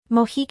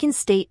Mohican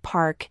State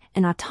Park,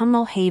 an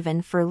autumnal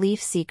haven for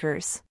leaf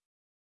seekers.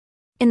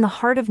 In the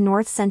heart of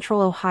north-central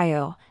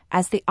Ohio,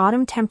 as the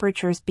autumn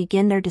temperatures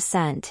begin their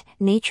descent,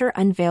 nature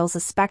unveils a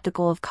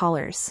spectacle of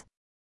colors.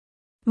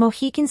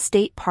 Mohican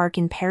State Park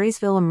in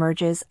Perrysville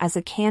emerges as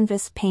a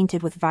canvas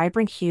painted with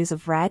vibrant hues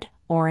of red,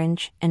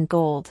 orange, and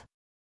gold.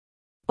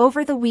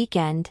 Over the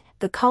weekend,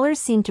 the colors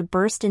seem to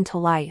burst into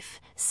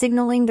life,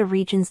 signaling the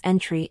region's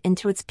entry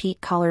into its peak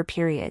color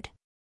period.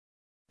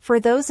 For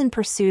those in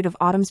pursuit of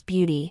autumn's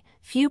beauty,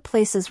 few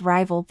places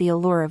rival the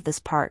allure of this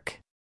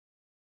park.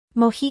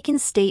 Mohican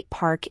State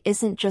Park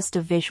isn't just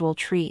a visual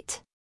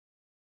treat.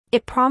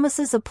 It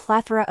promises a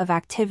plethora of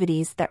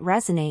activities that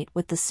resonate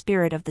with the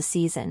spirit of the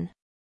season.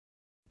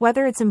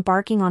 Whether it's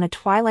embarking on a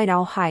twilight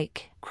owl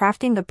hike,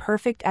 crafting the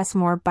perfect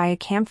s'more by a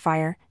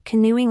campfire,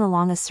 canoeing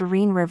along a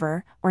serene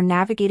river, or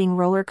navigating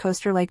roller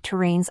coaster-like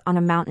terrains on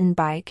a mountain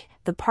bike,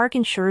 the park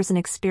ensures an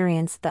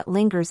experience that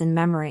lingers in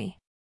memory.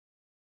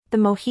 The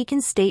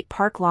Mohican State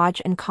Park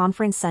Lodge and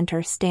Conference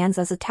Center stands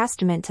as a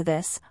testament to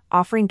this,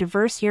 offering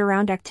diverse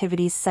year-round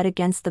activities set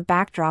against the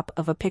backdrop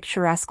of a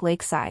picturesque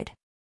lakeside.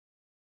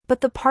 But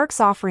the park's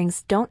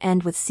offerings don't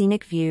end with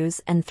scenic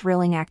views and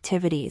thrilling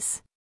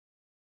activities.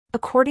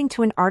 According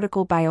to an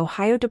article by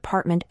Ohio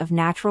Department of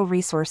Natural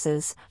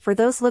Resources, for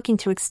those looking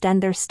to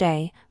extend their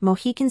stay,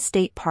 Mohican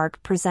State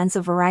Park presents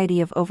a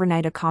variety of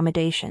overnight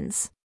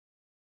accommodations.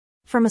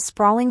 From a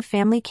sprawling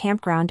family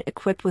campground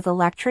equipped with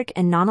electric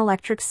and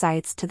non-electric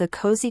sites to the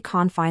cozy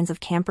confines of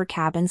camper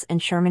cabins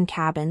and Sherman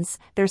cabins,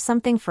 there's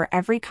something for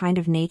every kind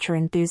of nature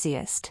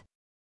enthusiast.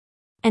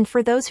 And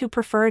for those who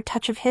prefer a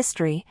touch of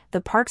history,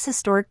 the park's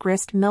historic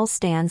grist mill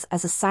stands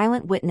as a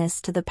silent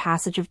witness to the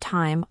passage of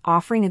time,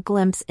 offering a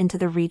glimpse into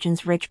the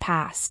region's rich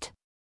past.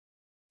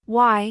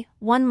 Why,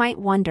 one might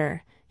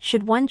wonder,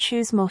 should one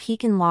choose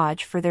Mohican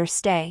Lodge for their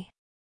stay?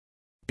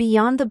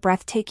 Beyond the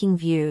breathtaking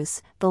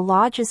views, the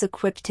lodge is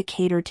equipped to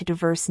cater to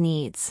diverse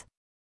needs.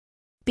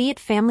 Be it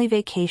family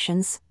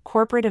vacations,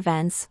 corporate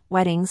events,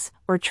 weddings,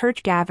 or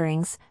church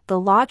gatherings, the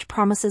lodge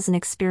promises an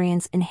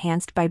experience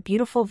enhanced by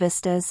beautiful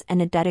vistas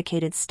and a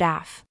dedicated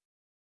staff.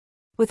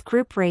 With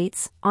group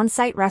rates,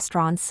 on-site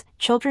restaurants,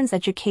 children's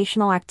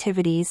educational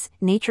activities,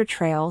 nature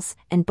trails,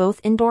 and both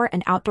indoor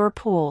and outdoor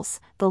pools,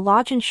 the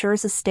lodge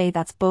ensures a stay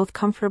that's both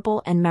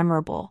comfortable and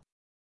memorable.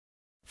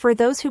 For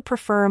those who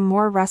prefer a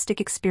more rustic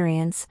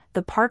experience,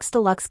 the park's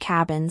deluxe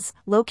cabins,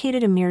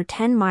 located a mere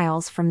 10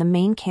 miles from the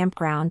main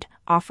campground,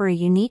 offer a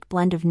unique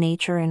blend of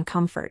nature and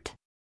comfort.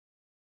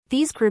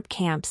 These group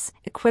camps,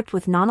 equipped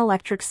with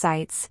non-electric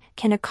sites,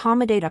 can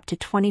accommodate up to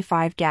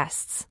 25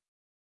 guests.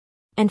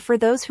 And for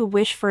those who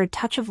wish for a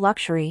touch of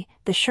luxury,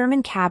 the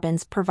Sherman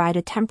cabins provide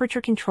a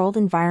temperature-controlled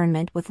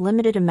environment with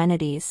limited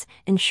amenities,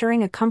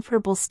 ensuring a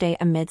comfortable stay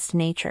amidst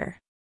nature.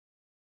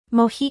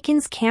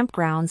 Mohican's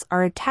campgrounds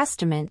are a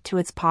testament to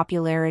its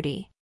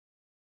popularity.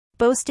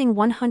 Boasting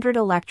 100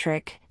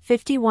 electric,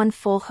 51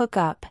 full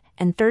hookup,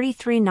 and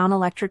 33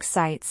 non-electric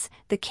sites,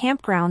 the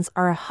campgrounds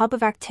are a hub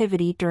of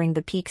activity during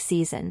the peak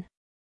season.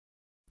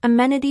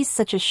 Amenities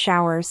such as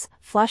showers,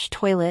 flush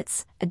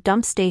toilets, a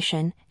dump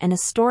station, and a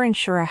store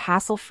ensure a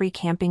hassle-free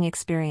camping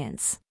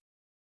experience.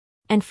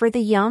 And for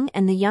the young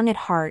and the young at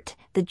heart,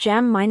 the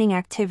gem mining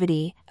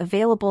activity,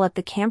 available at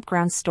the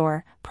campground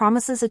store,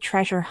 promises a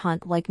treasure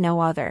hunt like no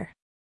other.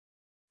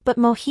 But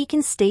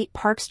Mohican State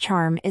Park's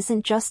charm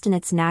isn't just in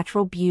its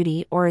natural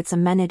beauty or its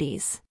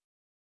amenities.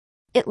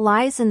 It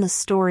lies in the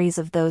stories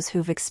of those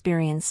who've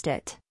experienced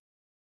it.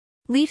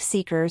 Leaf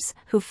seekers,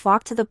 who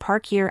flock to the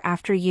park year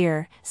after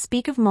year,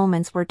 speak of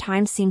moments where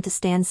time seemed to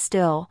stand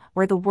still,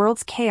 where the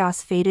world's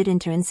chaos faded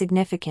into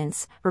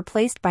insignificance,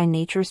 replaced by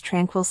nature's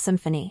tranquil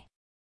symphony.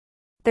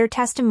 Their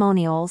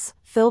testimonials,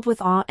 filled with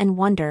awe and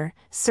wonder,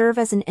 serve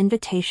as an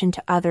invitation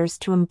to others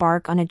to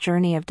embark on a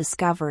journey of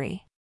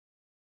discovery.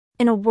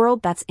 In a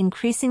world that's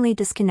increasingly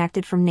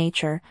disconnected from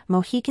nature,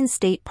 Mohican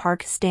State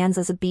Park stands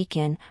as a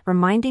beacon,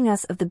 reminding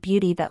us of the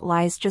beauty that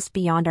lies just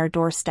beyond our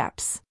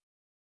doorsteps.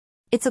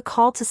 It's a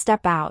call to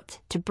step out,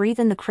 to breathe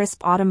in the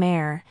crisp autumn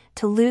air,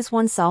 to lose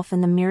oneself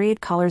in the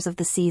myriad colors of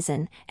the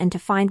season, and to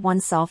find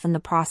oneself in the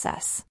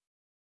process.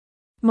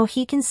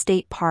 Mohican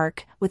State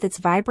Park, with its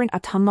vibrant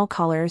autumnal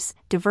colors,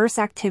 diverse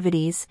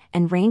activities,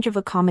 and range of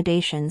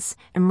accommodations,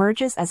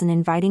 emerges as an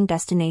inviting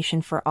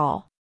destination for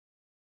all.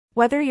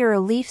 Whether you're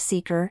a leaf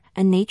seeker,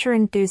 a nature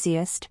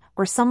enthusiast,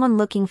 or someone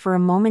looking for a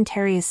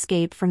momentary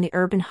escape from the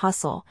urban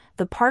hustle,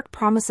 the park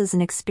promises an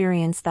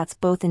experience that's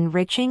both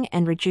enriching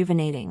and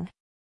rejuvenating.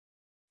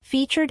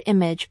 Featured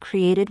image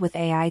created with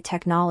AI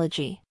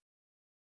technology.